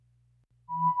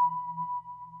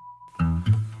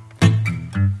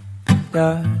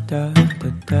Da da da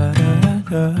da da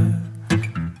da.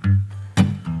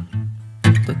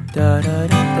 Da da da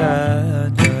da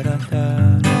da da da.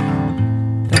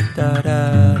 Da da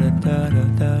da da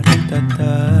da da da da.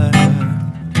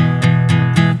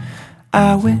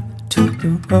 I went to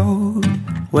the road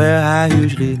where I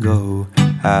usually go.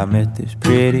 I met this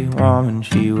pretty woman,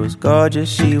 she was gorgeous,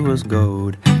 she was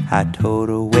gold. I told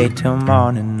her wait till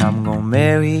morning, I'm gonna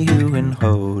marry you and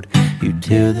hold you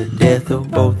till the death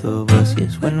of both of us.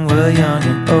 Yes, when we're young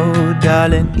and old,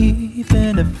 darling,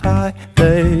 even if I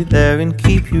lay there and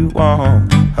keep you warm,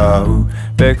 oh,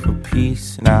 beg for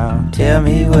peace now, tell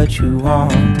me what you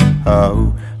want.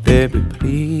 Oh, baby,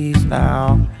 please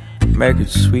now, make it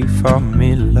sweet for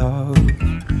me, love.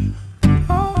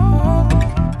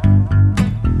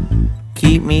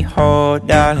 Keep me whole,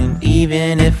 darling,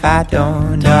 even if I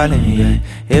don't, darling, yeah.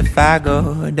 If I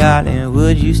go, darling,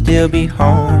 would you still be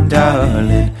home,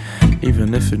 darling?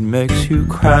 Even if it makes you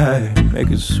cry,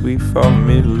 make it sweet for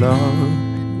me, love,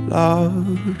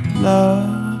 love,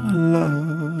 love,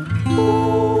 love.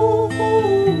 Ooh.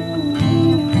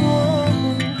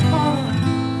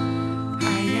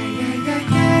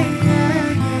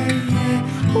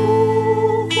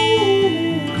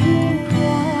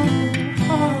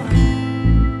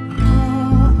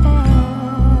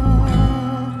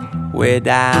 We're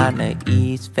down the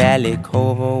East Valley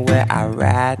Cove where I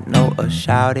ride. Know a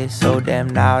shawty so damn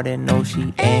naughty, no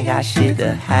she ain't got shit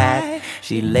to hide.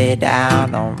 She lay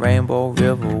down on Rainbow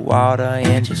River water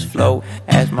and just float.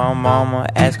 Ask my mama,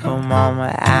 ask her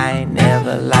mama, I ain't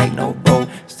never liked no boat.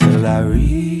 Still I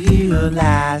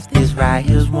realize this right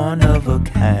here's one of a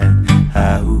kind.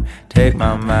 Ah, take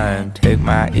my mind, take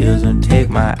my ears and take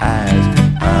my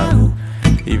eyes. Ah,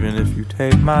 even if you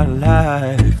take my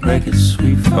life, make it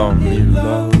sweet for me,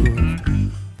 love.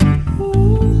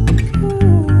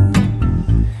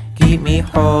 Keep me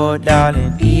whole,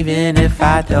 darling, even if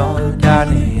I don't,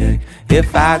 darling, yeah.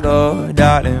 If I go,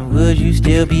 darling, would you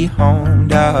still be home,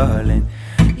 darling?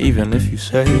 Even if you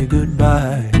say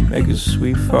goodbye, make it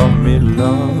sweet for me,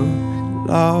 love,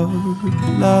 love,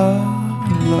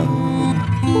 love, love.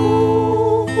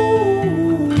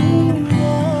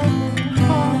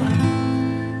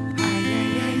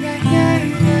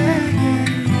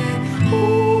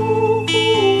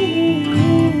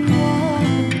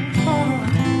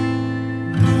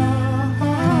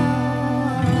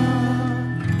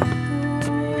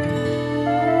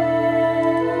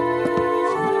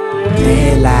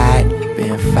 Daylight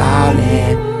been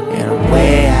falling and I'm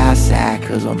way outside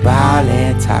cause I'm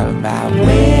ballin'. Talking about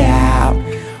way out,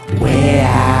 way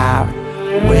out,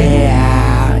 way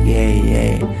out, yeah,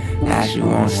 yeah. Now she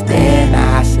wanna stay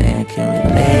now, saying can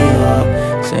we lay up,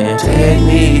 saying take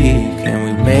me, can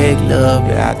we make love?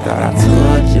 But I thought I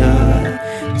told you,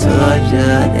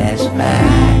 that's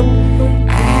fine.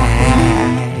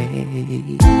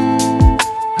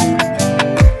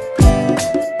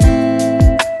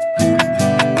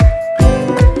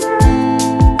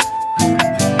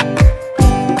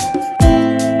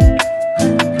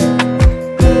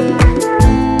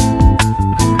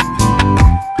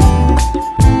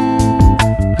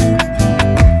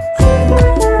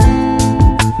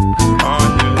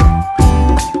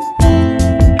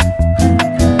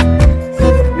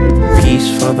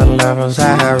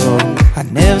 I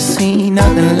never seen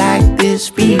nothing like this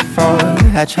before.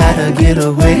 I try to get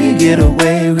away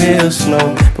real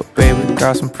slow. But baby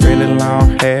got some pretty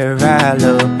long hair I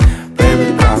love.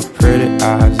 Baby got pretty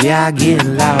eyes, yeah I get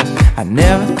lost. I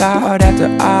never thought after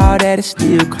all that it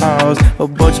still caused a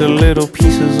bunch of little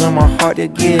pieces of my heart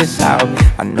that gets out.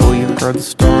 I know you heard the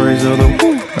stories of the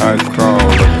night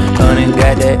crawler. Honey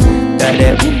got that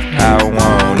I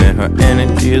want it. Her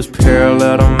energy is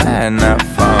parallel to mine, not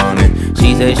phony.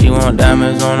 She said she want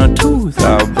diamonds on her tooth,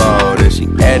 I bought it. She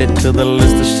added to the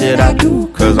list of shit I do,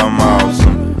 cause I'm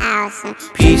awesome.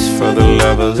 Peace for the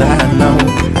lovers I know.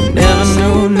 I never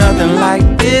knew nothing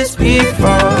like this before.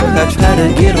 I try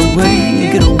to get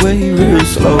away real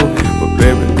slow. But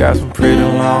baby got some pretty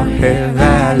long hair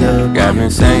I love. Got me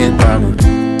singing about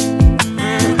me.